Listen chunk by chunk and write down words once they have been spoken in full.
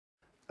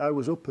I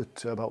was up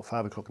at about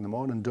 5 o'clock in the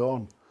morning,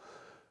 dawn,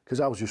 because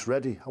I was just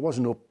ready. I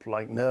wasn't up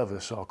like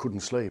nervous or couldn't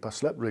sleep. I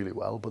slept really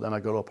well, but then I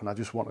got up and I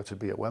just wanted to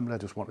be at Wembley. I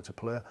just wanted to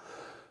play.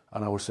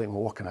 And I was thinking,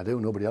 well, what can I do?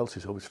 Nobody else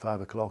is up. It's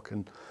 5 o'clock.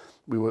 And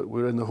we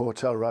were in the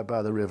hotel right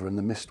by the river, and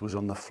the mist was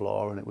on the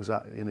floor, and it was,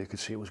 you could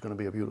see it was going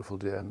to be a beautiful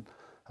day. And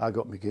I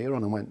got my gear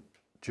on and went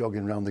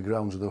jogging around the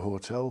grounds of the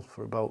hotel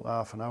for about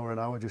half an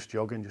hour, just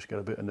jogging, just get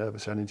a bit of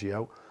nervous energy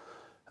out.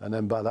 And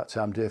then by that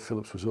time, Dave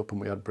Phillips was up and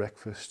we had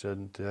breakfast,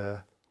 and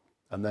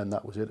then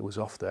that was it. It was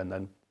off then. And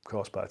then, of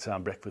course, by the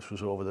time breakfast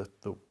was over,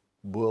 the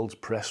world's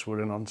press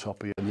were in on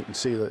top of you, and you can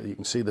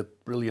see the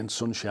brilliant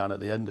sunshine at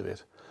the end of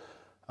it.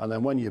 And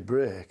then when you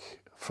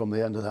break from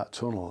the end of that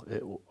tunnel,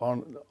 it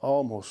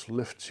almost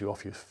lifts you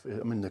off your feet.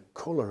 I mean, the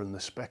colour and the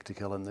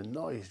spectacle and the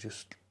noise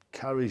just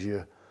carries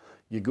you.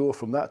 You go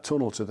from that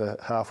tunnel to the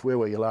halfway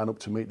where you line up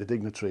to meet the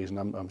dignitaries, and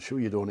I'm sure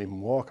you don't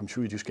even walk. I'm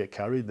sure you just get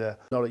carried there.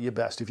 Not at your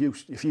best. If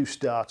you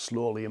start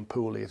slowly and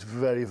poorly, it's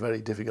very,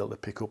 very difficult to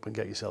pick up and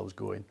get yourselves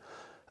going.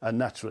 And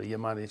naturally, your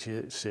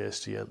manager says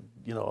to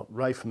you,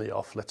 right from the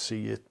off, let's see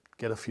you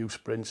get a few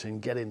sprints in,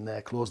 get in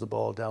there, close the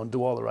ball down,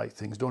 do all the right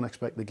things. Don't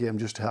expect the game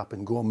just to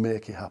happen. Go and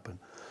make it happen.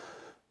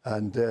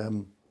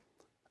 And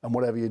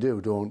whatever you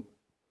do, don't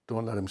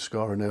let him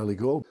score an early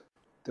goal.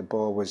 The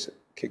ball was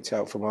kicked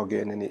out from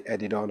Houchen and he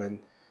headed on, and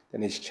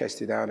then he's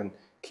chested down, and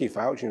Keith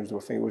Houchen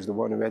was the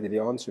one who headed it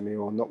on to me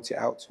or knocked it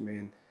out to me,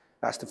 and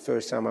that's the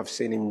first time I've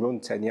seen him run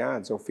 10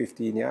 yards or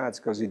 15 yards,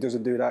 because he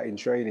doesn't do that in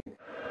training.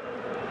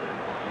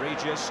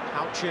 Regis,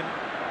 Houchen,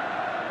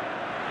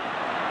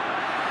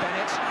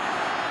 Bennett,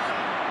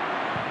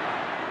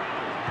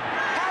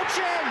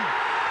 Houchen!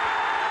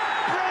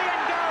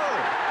 Brilliant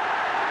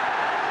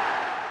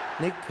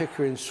goal! Nick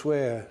Pickering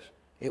swears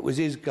it was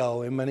his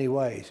goal in many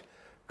ways,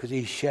 because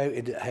he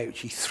shouted at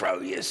Houchy, "Throw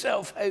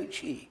yourself,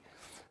 Houchy!"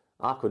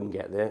 I couldn't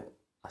get there.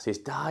 I says,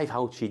 "Dive,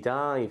 Houchy,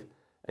 dive!"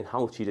 And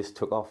Houchy just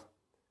took off.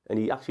 And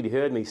he actually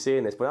heard me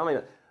saying this, but I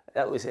mean,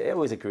 it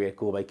was a great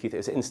goal by Keith. It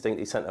was instinct,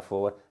 he's centre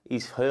forward.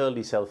 He's hurled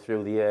himself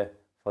through the air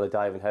for the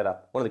diving header.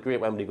 One of the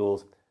great Wembley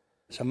goals.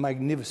 It's a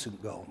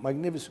magnificent goal,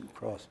 magnificent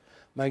cross,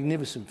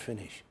 magnificent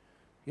finish.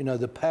 You know,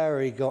 the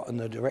power he got and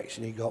the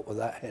direction he got with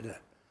that header,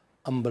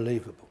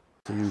 unbelievable.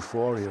 The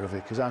euphoria of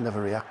it, because I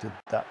never reacted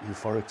that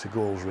euphoric to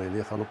goals really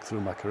if I looked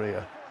through my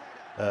career.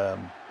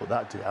 But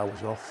that day I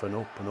was off and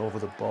up and over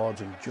the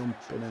boards and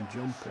jumping and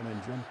jumping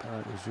and jumping.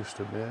 It was just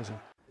amazing.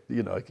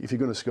 You know, if you're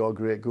going to score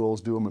great goals,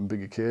 do them on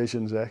big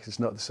occasions. It's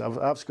not the same.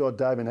 I've scored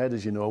diving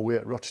headers, away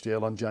at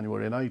Rochdale on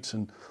January nights,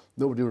 and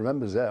nobody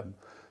remembers them.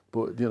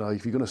 But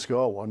if you're going to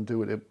score one,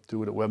 do it at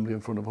Wembley in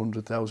front of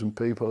 100,000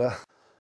 people.